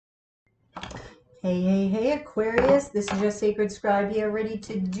Hey, Aquarius. This is your Sacred Scribe here, ready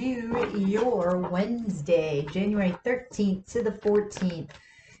to do your Wednesday, January 13th to the 14th.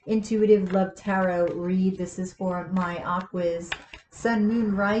 Intuitive Love Tarot read. This is for my Aquas, Sun,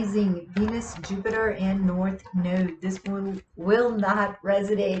 Moon, Rising, Venus, Jupiter, and North Node. This will not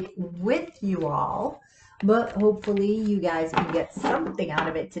resonate with you all, but hopefully you guys can get something out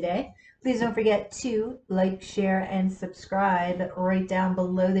of it today. Please don't forget to like, share, and subscribe right down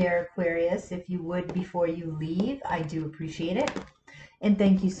below there, Aquarius, if you would, before you leave. I do appreciate it. And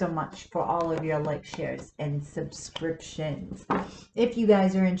thank you so much for all of your like, shares, and subscriptions. If you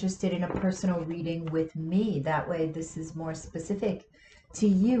guys are interested in a personal reading with me, that way this is more specific to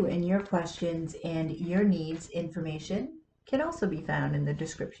you and your questions and your needs, information can also be found in the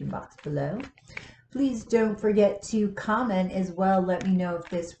description box below. Please don't forget to comment as well. Let me know if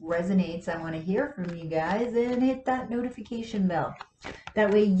this resonates. I want to hear from you guys, and hit that notification bell. That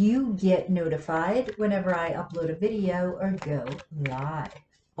way you get notified whenever I upload a video or go live.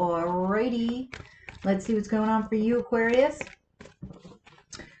 Alrighty, let's see what's going on for you, Aquarius.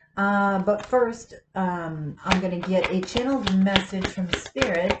 But first, I'm going to get a channeled message from the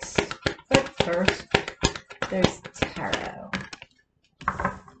spirits. But first, there's tarot.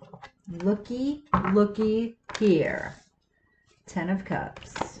 Looky here. 10 of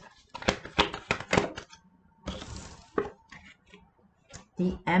Cups.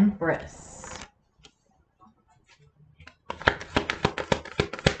 The Empress.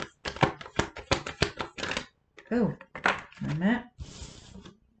 Oh, wait a minute.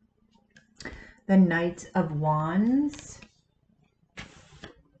 The Knight of Wands.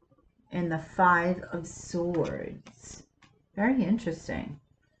 And the Five of Swords. Very interesting.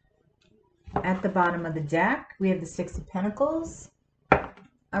 At the bottom of the deck, we have the Six of Pentacles.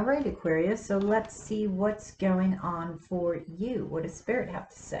 All right, Aquarius, so let's see what's going on for you. What does Spirit have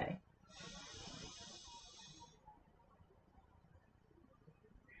to say?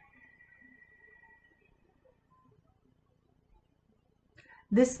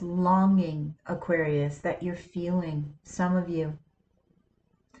 This longing, Aquarius, that you're feeling, some of you,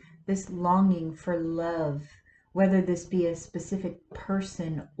 this longing for love, whether this be a specific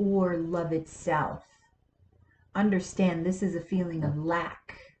person or love itself. Understand, this is a feeling of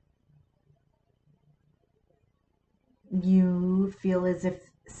lack. You feel as if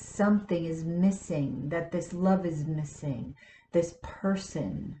something is missing, that this love is missing, this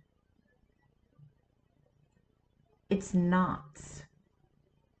person. It's not.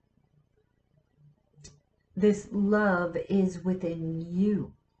 This love is within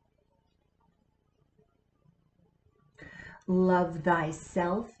you. Love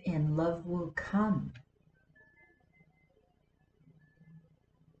thyself and love will come.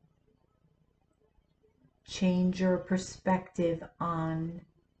 Change your perspective on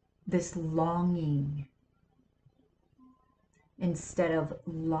this longing. Instead of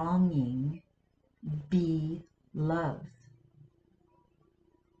longing, be love.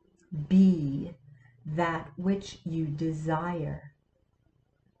 Be that which you desire.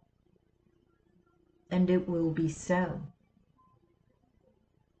 And it will be so.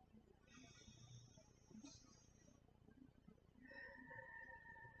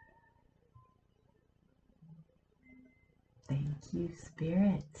 Thank you,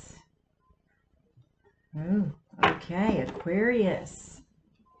 Spirit. Oh, okay, Aquarius.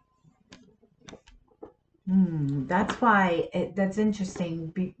 That's why, that's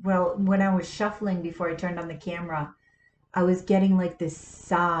interesting. Well, when I was shuffling before I turned on the camera, I was getting like this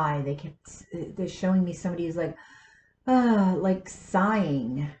sigh. They're showing me somebody who's like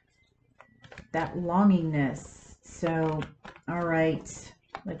sighing. That longingness. So, all right,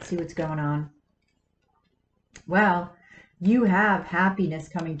 let's see what's going on. Well, you have happiness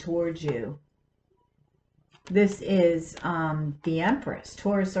coming towards you. This is the Empress,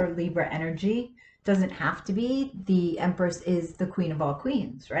 Taurus or Libra energy. Doesn't have to be. The Empress is the queen of all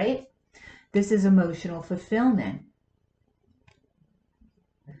queens, right? This is emotional fulfillment.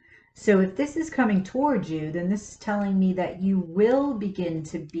 So if this is coming towards you, then this is telling me that you will begin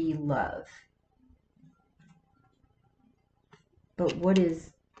to be love. But what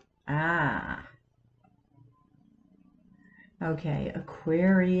is... Okay,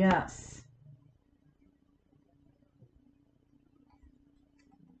 Aquarius.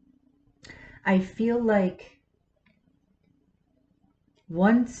 I feel like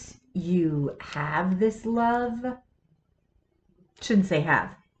once you have this love, shouldn't say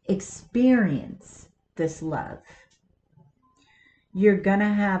have, experience this love, you're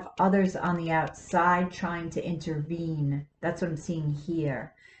gonna have others on the outside trying to intervene. That's what I'm seeing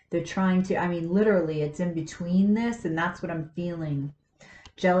here. They're trying to, I mean, literally, it's in between this, and that's what I'm feeling.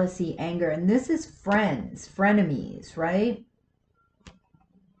 jealousy, anger. And this is friends, frenemies, right?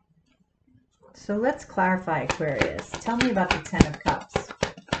 So let's clarify, Aquarius. Tell me about the Ten of Cups.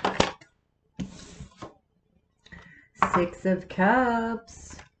 Six of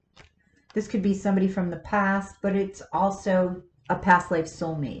Cups. This could be somebody from the past, but it's also a past life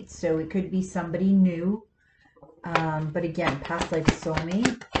soulmate. So it could be somebody new. But again, past life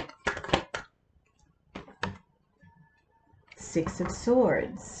soulmate. Six of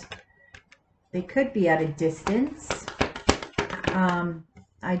Swords. They could be at a distance.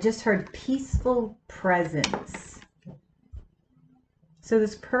 I just heard peaceful presence. So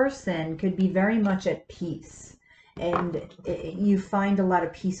this person could be very much at peace, and you find a lot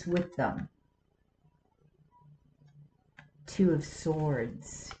of peace with them. Two of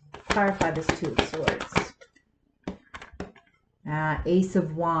Swords. Clarify this Two of Swords. Ace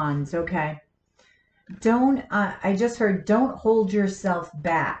of Wands. Okay. I just heard, don't hold yourself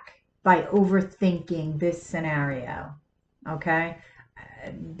back by overthinking this scenario. Okay?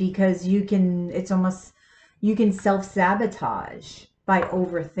 Because you can self-sabotage by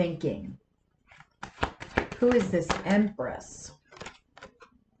overthinking. Who is this Empress?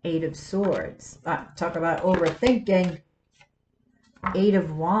 Eight of Swords. Talk about overthinking. Eight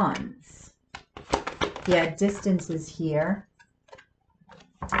of Wands. Yeah, distance is here.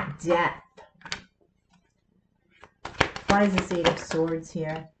 Death. Why is this Eight of Swords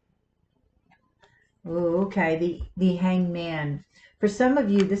here? Oh, okay, the Hangman. For some of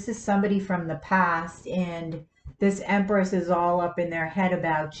you, this is somebody from the past, and this Empress is all up in their head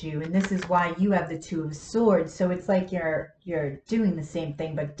about you, and this is why you have the Two of Swords. So it's like you're doing the same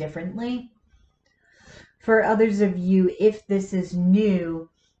thing but differently. For others of you, if this is new,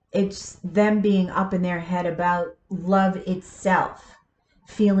 it's them being up in their head about love itself,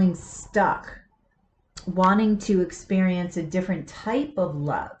 feeling stuck, wanting to experience a different type of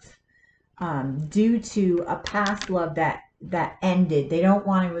love due to a past love that ended. They don't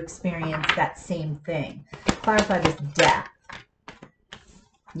want to experience that same thing. Clarify this Death.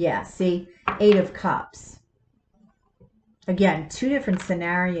 Yeah, see? Eight of Cups. Again, two different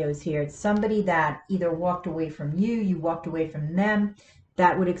scenarios here. It's somebody that either walked away from you, you walked away from them.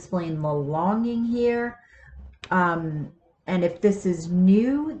 That would explain the longing here. And if this is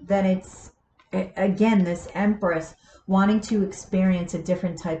new, then it's, again, this Empress wanting to experience a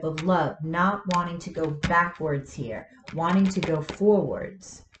different type of love, not wanting to go backwards here, wanting to go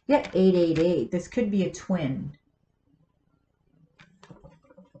forwards. Yeah, 888. This could be a twin.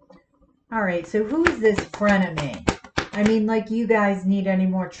 All right, so who is this frenemy? I mean, like you guys need any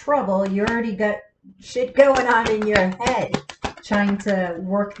more trouble. You already got shit going on in your head trying to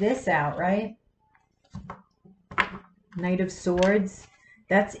work this out, right? Knight of Swords.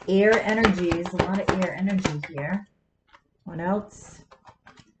 That's air energies. A lot of air energy here. What else?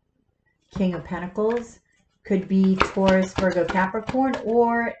 King of Pentacles. Could be Taurus, Virgo, Capricorn,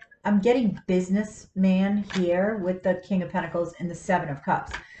 or I'm getting businessman here with the King of Pentacles and the Seven of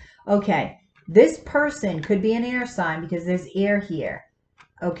Cups. Okay, this person could be an air sign because there's air here,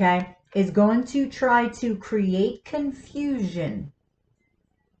 okay, is going to try to create confusion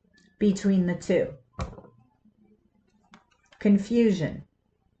between the two. Confusion.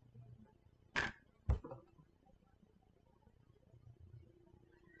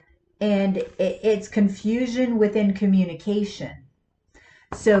 And it's confusion within communication.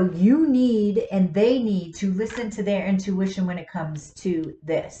 So you need and they need to listen to their intuition when it comes to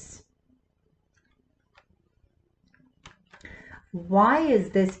this. Why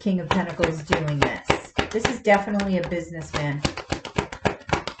is this King of Pentacles doing this? This is definitely a businessman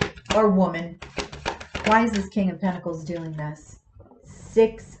or woman. Why is this King of Pentacles doing this?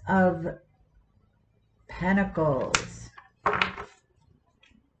 Six of Pentacles.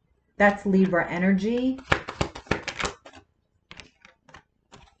 That's Libra energy.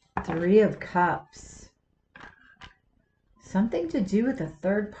 Three of Cups. Something to do with a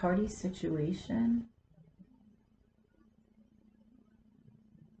third-party situation?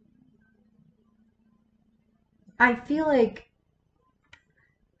 I feel like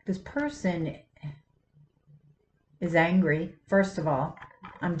this person is angry, first of all.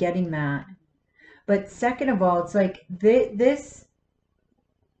 I'm getting that. But second of all, it's like they're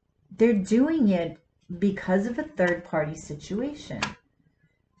doing it because of a third-party situation.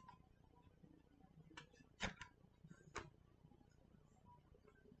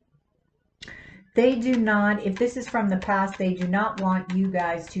 They do not, if this is from the past, they do not want you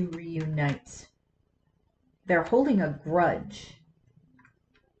guys to reunite. They're holding a grudge.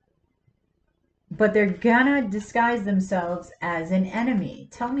 But they're gonna disguise themselves as an enemy.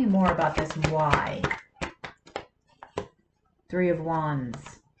 Tell me more about this. Why? Three of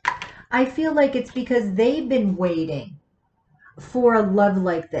Wands. I feel like it's because they've been waiting for a love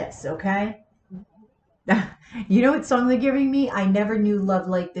like this, okay? You know what song they're giving me? I never knew love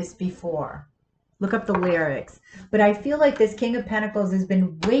like this before. Look up the lyrics. But I feel like this King of Pentacles has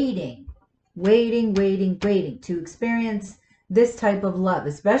been waiting to experience this type of love,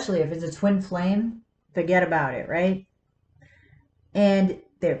 especially if it's a twin flame. Forget about it, right? And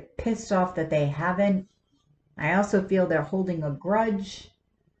they're pissed off that they haven't. I also feel they're holding a grudge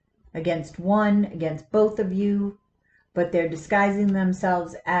against both of you, but they're disguising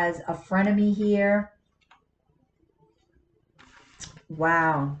themselves as a frenemy here.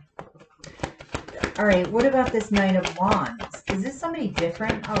 Wow. All right, what about this Knight of Wands? Is this somebody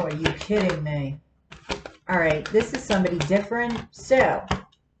different? Oh, are you kidding me? All right, this is somebody different. So,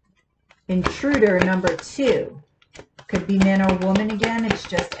 intruder number 2. Could be man or woman again. It's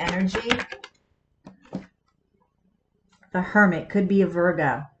just energy. The Hermit could be a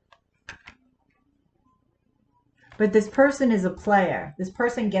Virgo. But this person is a player. This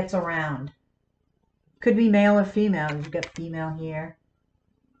person gets around. Could be male or female. You've got female here.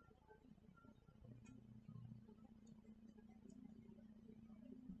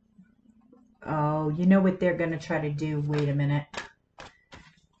 Oh, you know what they're going to try to do? Wait a minute.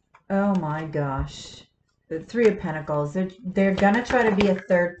 Oh my gosh. The Three of Pentacles. They're going to try to be a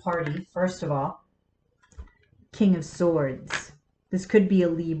third party, first of all. King of Swords. This could be a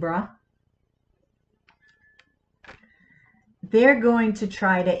Libra. They're going to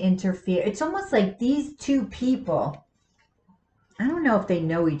try to interfere. It's almost like these two people, I don't know if they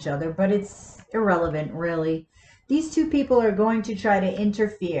know each other, but it's irrelevant, really. These two people are going to try to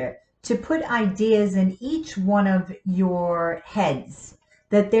interfere, to put ideas in each one of your heads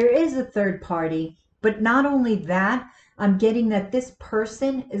that there is a third party. But not only that, I'm getting that this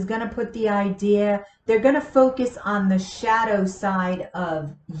person is going to put the idea, they're going to focus on the shadow side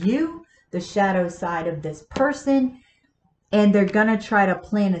of you, the shadow side of this person, and they're going to try to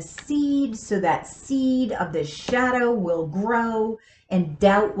plant a seed so that seed of the shadow will grow and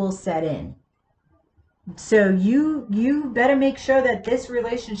doubt will set in. So you better make sure that this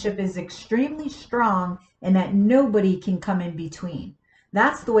relationship is extremely strong and that nobody can come in between.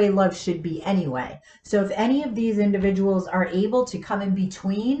 That's the way love should be anyway. So if any of these individuals are able to come in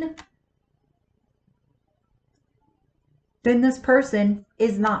between, then this person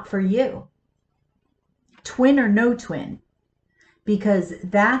is not for you. Twin or no twin. Because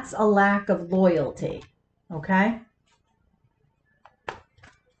that's a lack of loyalty. Okay?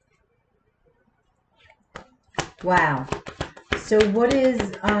 Wow. So what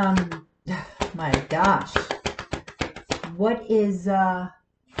is, my gosh. What is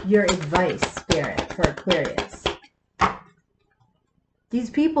your advice, Spirit, for Aquarius?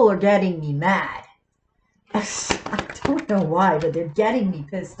 These people are getting me mad. I don't know why, but they're getting me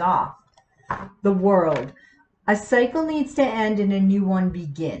pissed off. The World. A cycle needs to end and a new one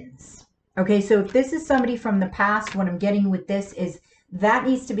begins. Okay, so if this is somebody from the past, what I'm getting with this is that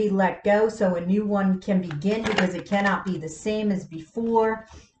needs to be let go so a new one can begin, because it cannot be the same as before,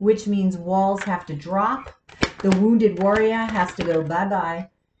 which means walls have to drop. The wounded warrior has to go bye-bye.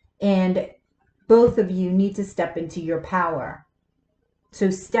 And both of you need to step into your power. So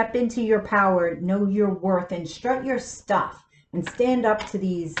step into your power, know your worth, and strut your stuff. And stand up to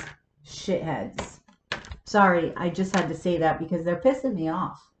these shitheads. Sorry, I just had to say that because they're pissing me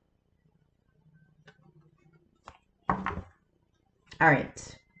off. All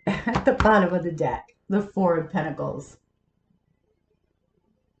right. At the bottom of the deck, the Four of Pentacles.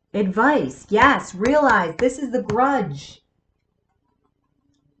 Advice. Yes, realize this is the grudge.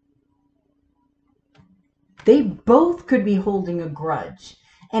 They both could be holding a grudge.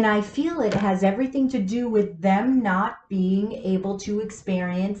 And I feel it has everything to do with them not being able to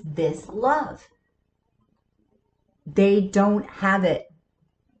experience this love. They don't have it.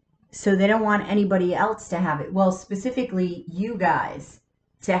 So they don't want anybody else to have it. Well, specifically you guys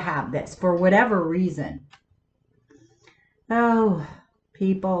to have this for whatever reason. Oh,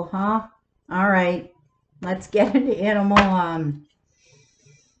 people, huh? All right. Let's get into animal.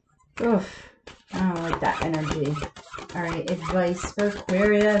 Oof. I don't like that energy. All right. Advice for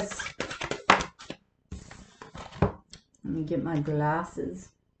Aquarius. Let me get my glasses.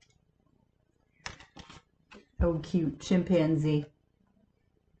 Oh, cute chimpanzee.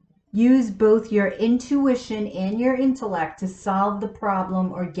 Use both your intuition and your intellect to solve the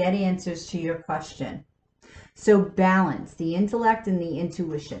problem or get answers to your question. So balance the intellect and the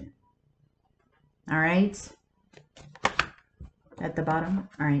intuition. All right. At the bottom.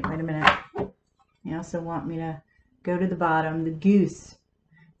 All right, wait a minute. You also want me to go to the bottom. The goose.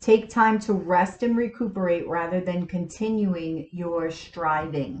 Take time to rest and recuperate rather than continuing your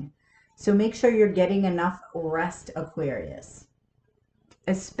striving. So make sure you're getting enough rest, Aquarius.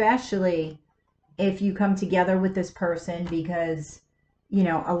 Especially if you come together with this person because, you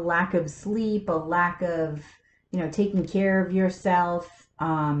know, a lack of sleep, a lack of, you know, taking care of yourself,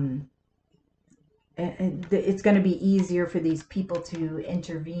 it's going to be easier for these people to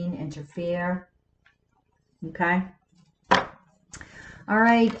interfere. Okay. All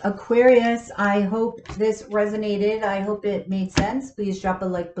right, Aquarius, I hope this resonated. I hope it made sense. Please drop a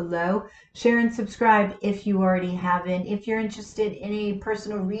like below. Share and subscribe if you already haven't. If you're interested in a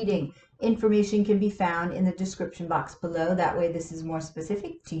personal reading, information can be found in the description box below. That way this is more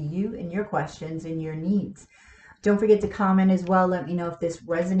specific to you and your questions and your needs. Don't forget to comment as well. Let me know if this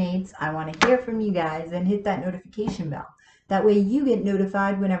resonates. I want to hear from you guys, and hit that notification bell. That way you get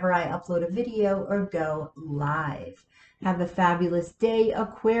notified whenever I upload a video or go live. Have a fabulous day,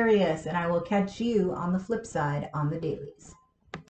 Aquarius, and I will catch you on the flip side on the dailies.